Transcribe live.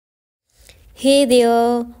Hey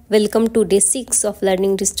there, welcome to day 6 of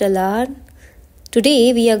learning digital art.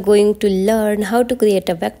 Today we are going to learn how to create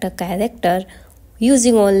a vector character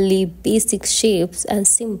using only basic shapes and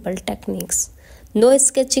simple techniques. No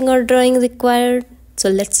sketching or drawing required, so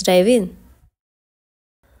let's dive in.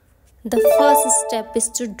 The first step is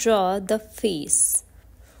to draw the face.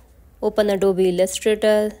 Open Adobe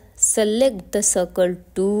Illustrator, select the circle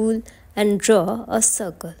tool and draw a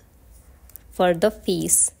circle for the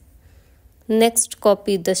face. Next,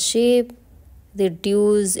 copy the shape,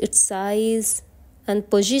 reduce its size and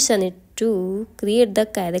position it to create the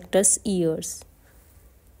character's ears.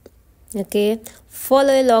 Okay,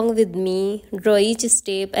 follow along with me, draw each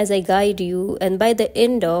step as I guide you, and by the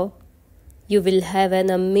end of you will have an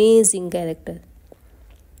amazing character.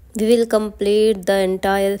 We will complete the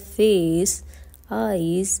entire face,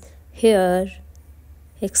 eyes, hair,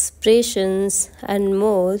 expressions and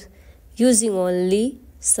more using only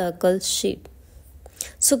circle shape.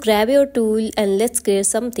 So grab your tool and let's create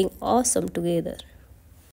something awesome together.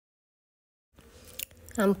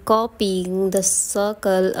 I'm copying the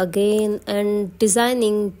circle again and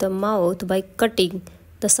designing the mouth by cutting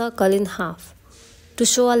the circle in half to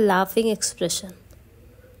show a laughing expression.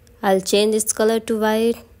 I'll change its color to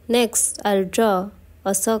white. Next, I'll draw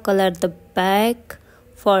a circle at the back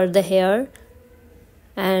for the hair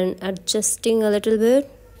and adjusting a little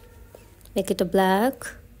bit. Make it a black.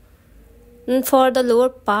 And for the lower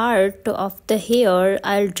part of the hair,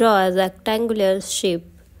 I'll draw a rectangular shape.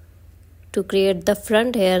 To create the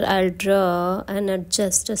front hair, I'll draw and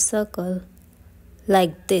adjust a circle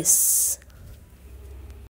like this.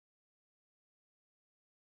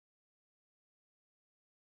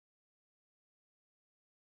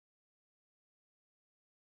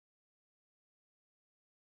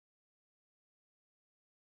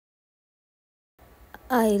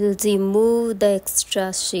 I'll remove the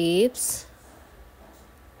extra shapes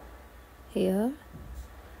here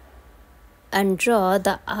and draw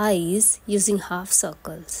the eyes using half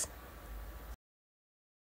circles.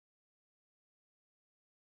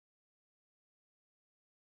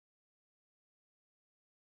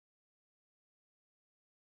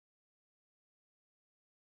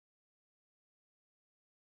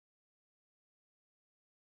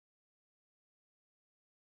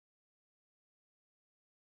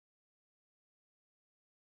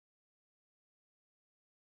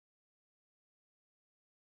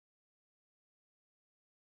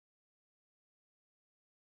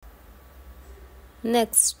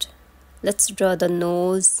 Next, let's draw the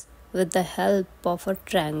nose with the help of a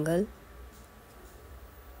triangle.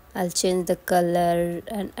 I'll change the color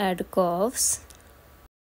and add curves.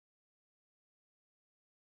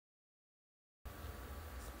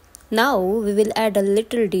 Now we will add a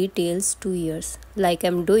little details to ears like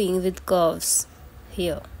I'm doing with curves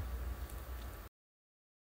here.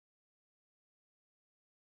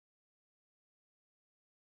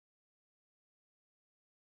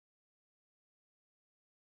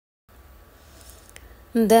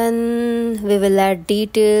 Then we will add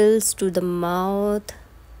details to the mouth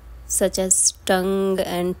such as tongue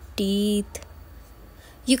and teeth.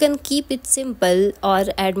 You can keep it simple or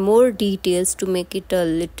add more details to make it a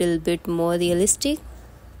little bit more realistic.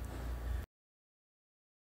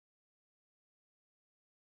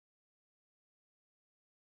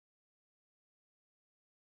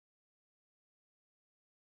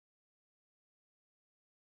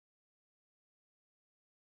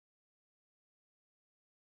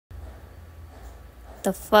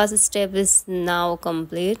 The first step is now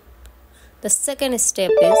complete. The second step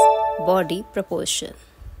is body proportion.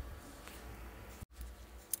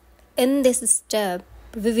 In this step,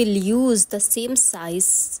 we will use the same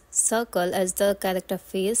size circle as the character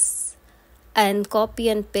face and copy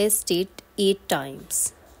and paste it 8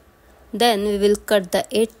 times. Then we will cut the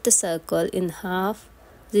 8th circle in half,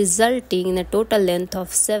 resulting in a total length of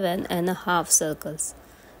 7.5 circles,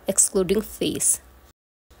 excluding face.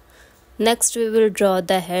 Next, we will draw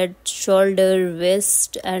the head, shoulder,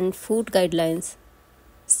 waist and foot guidelines,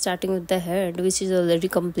 starting with the head, which is already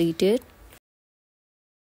completed.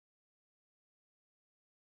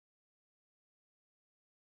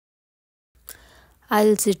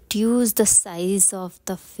 I'll reduce the size of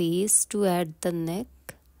the face to add the neck.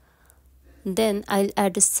 Then I'll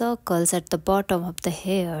add circles at the bottom of the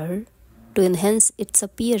hair to enhance its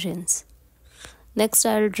appearance. Next,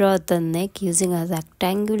 I'll draw the neck using a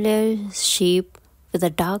rectangular shape with a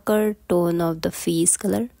darker tone of the face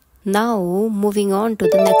color. Now, moving on to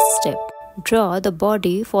the next step. Draw the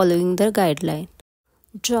body following the guideline.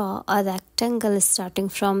 Draw a rectangle starting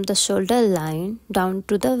from the shoulder line down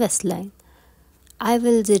to the waistline. I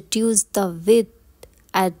will reduce the width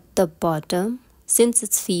at the bottom since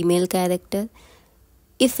it's female character.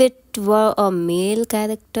 If it were a male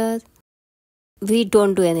character, we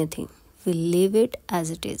don't do anything. We leave it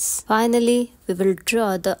as it is. Finally, we will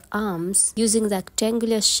draw the arms using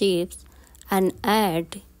rectangular shapes and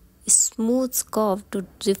add a smooth curve to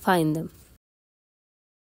define them.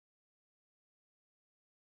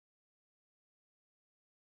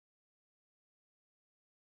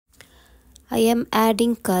 I am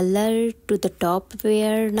adding color to the top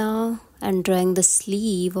wear now and drawing the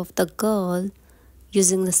sleeve of the girl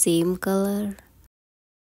using the same color.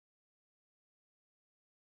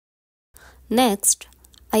 Next,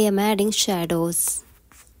 I am adding shadows.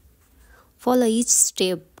 Follow each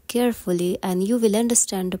step carefully and you will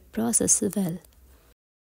understand the process well.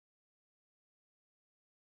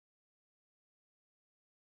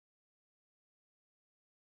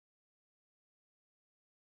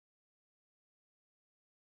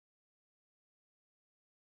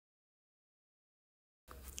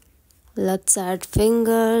 Let's add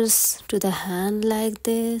fingers to the hand like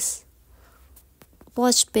this.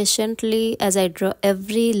 Watch patiently as I draw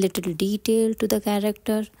every little detail to the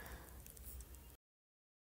character.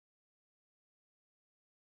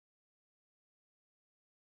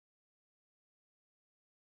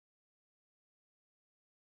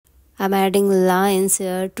 I'm adding lines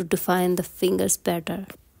here to define the fingers better.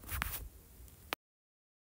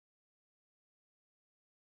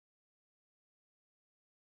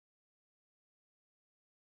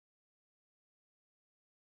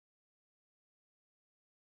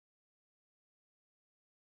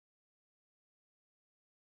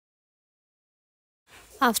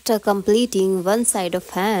 After completing one side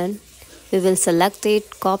of hand, we will select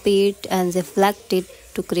it, copy it and reflect it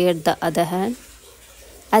to create the other hand.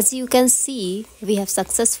 As you can see, we have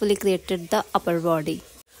successfully created the upper body.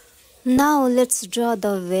 Now let's draw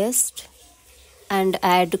the waist and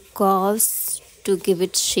add curves to give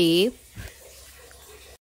it shape.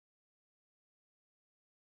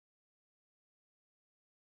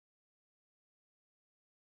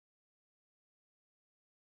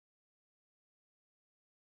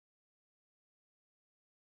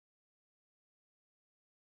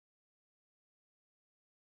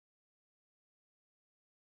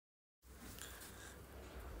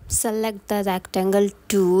 Select the rectangle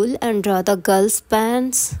tool and draw the girl's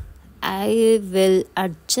pants. I will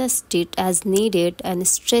adjust it as needed and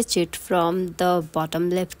stretch it from the bottom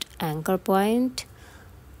left anchor point.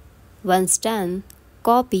 Once done,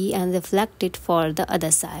 copy and reflect it for the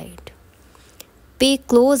other side. Pay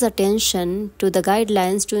close attention to the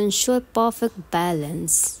guidelines to ensure perfect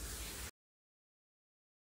balance.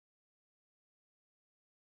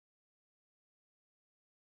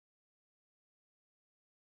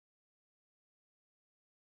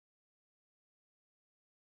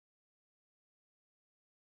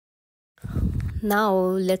 Now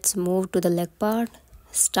let's move to the leg part.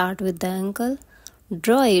 Start with the ankle.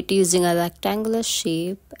 Draw it using a rectangular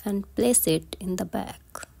shape and place it in the back.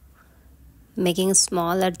 Making a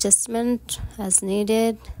small adjustment as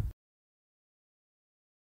needed.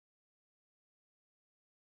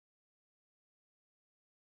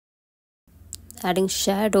 Adding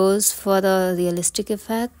shadows for the realistic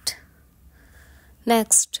effect.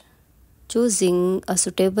 Next, choosing a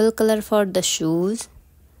suitable color for the shoes,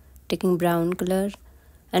 taking brown color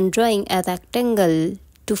and drawing a rectangle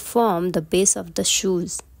to form the base of the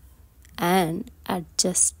shoes and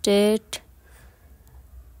adjust it,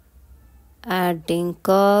 adding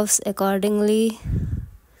curves accordingly.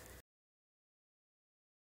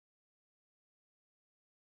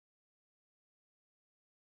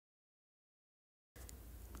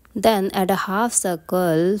 Then add a half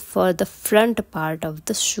circle for the front part of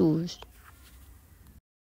the shoes.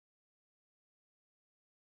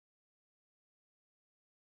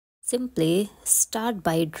 Simply start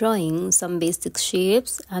by drawing some basic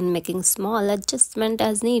shapes and making small adjustments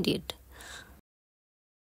as needed.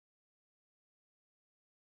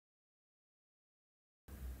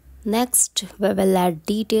 Next, we will add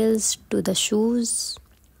details to the shoes.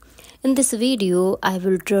 In this video, I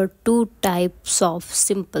will draw two types of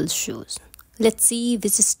simple shoes. Let's see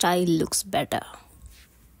which style looks better.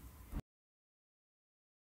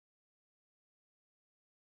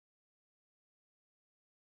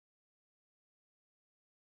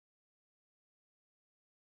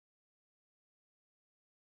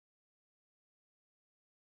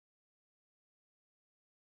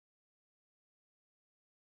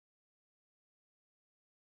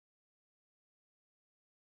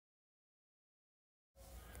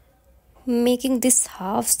 Making this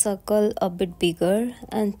half circle a bit bigger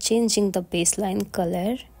and changing the baseline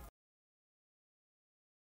color.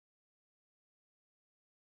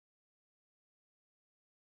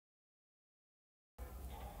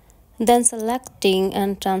 Then selecting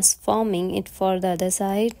and transforming it for the other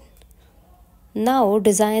side. Now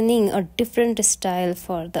designing a different style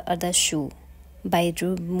for the other shoe by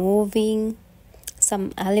removing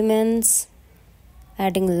some elements,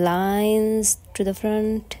 adding lines to the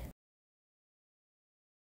front,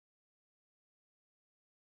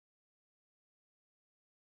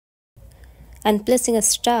 and placing a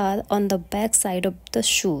star on the back side of the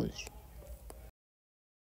shoes.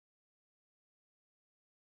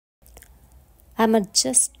 I'm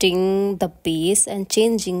adjusting the base and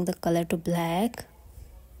changing the color to black.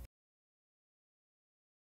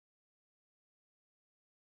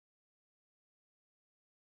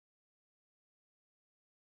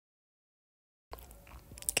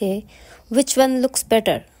 Okay, which one looks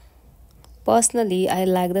better? Personally, I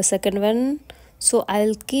like the second one, so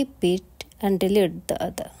I'll keep it and delete the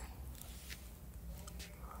other.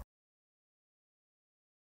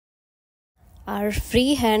 Our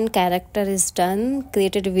freehand character is done,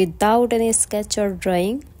 created without any sketch or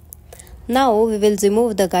drawing. Now we will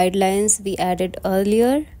remove the guidelines we added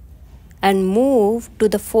earlier and move to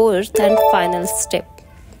the fourth and final step,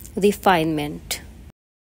 refinement.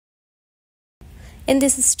 In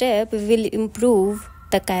this step, we will improve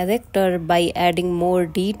the character by adding more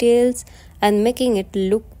details and making it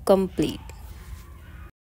look complete.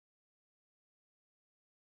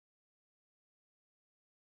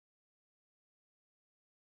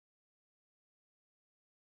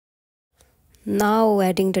 Now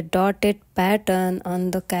adding the dotted pattern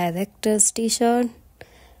on the character's t-shirt.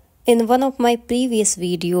 In one of my previous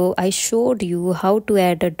videos, I showed you how to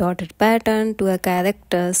add a dotted pattern to a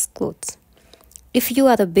character's clothes. If you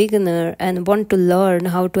are a beginner and want to learn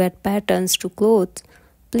how to add patterns to clothes,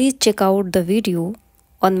 please check out the video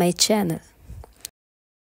on my channel.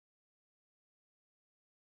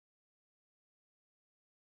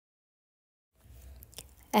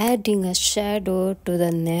 Adding a shadow to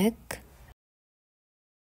the neck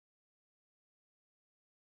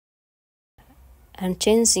and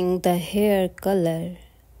changing the hair color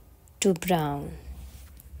to brown.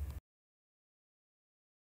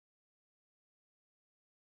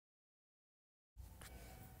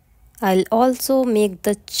 I'll also make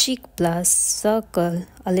the cheek plus circle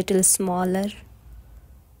a little smaller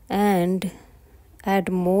and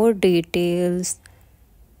add more details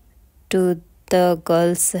to the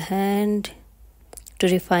girl's hand to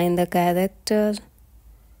refine the character.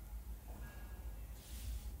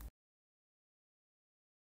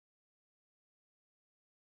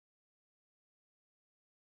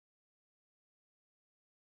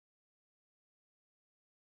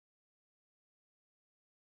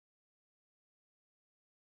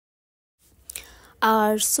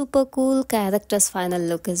 Our super cool character's final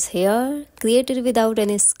look is here, created without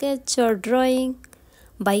any sketch or drawing.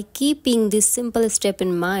 By keeping this simple step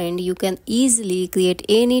in mind, you can easily create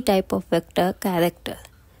any type of vector character.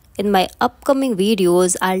 In my upcoming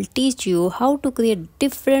videos, I'll teach you how to create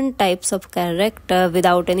different types of character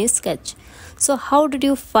without any sketch. So how did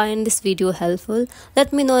you find this video helpful?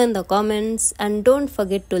 Let me know in the comments, and don't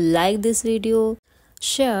forget to like this video,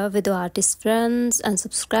 share with your artist friends, and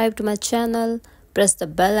subscribe to my channel. Press the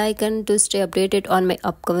bell icon to stay updated on my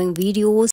upcoming videos.